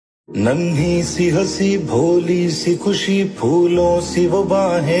नन्ही सी हंसी भोली सी खुशी फूलों सी वो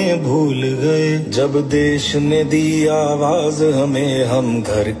बाहें भूल गए। जब देश ने दी आवाज हमें हम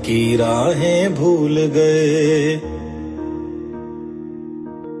घर की राहें भूल गए।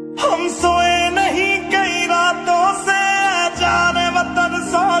 हम सोए नहीं कई रातों से जाने वतन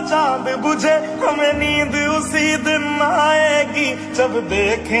सा चांद बुझे। हमें नींद उसी दिन आएगी जब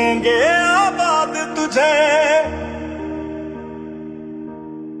देखेंगे आबाद तुझे।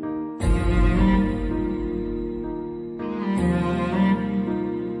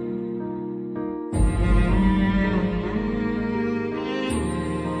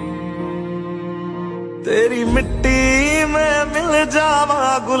 तेरी मिट्टी में मिल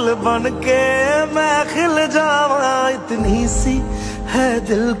जावा गुल बन के मैं खिल जावा। इतनी सी है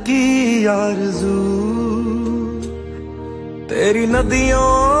दिल की आरज़ू। तेरी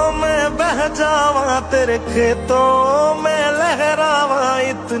नदियों में बह जावा तेरे खेतों में लहरावा।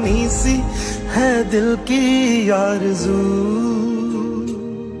 इतनी सी है दिल की आरज़ू।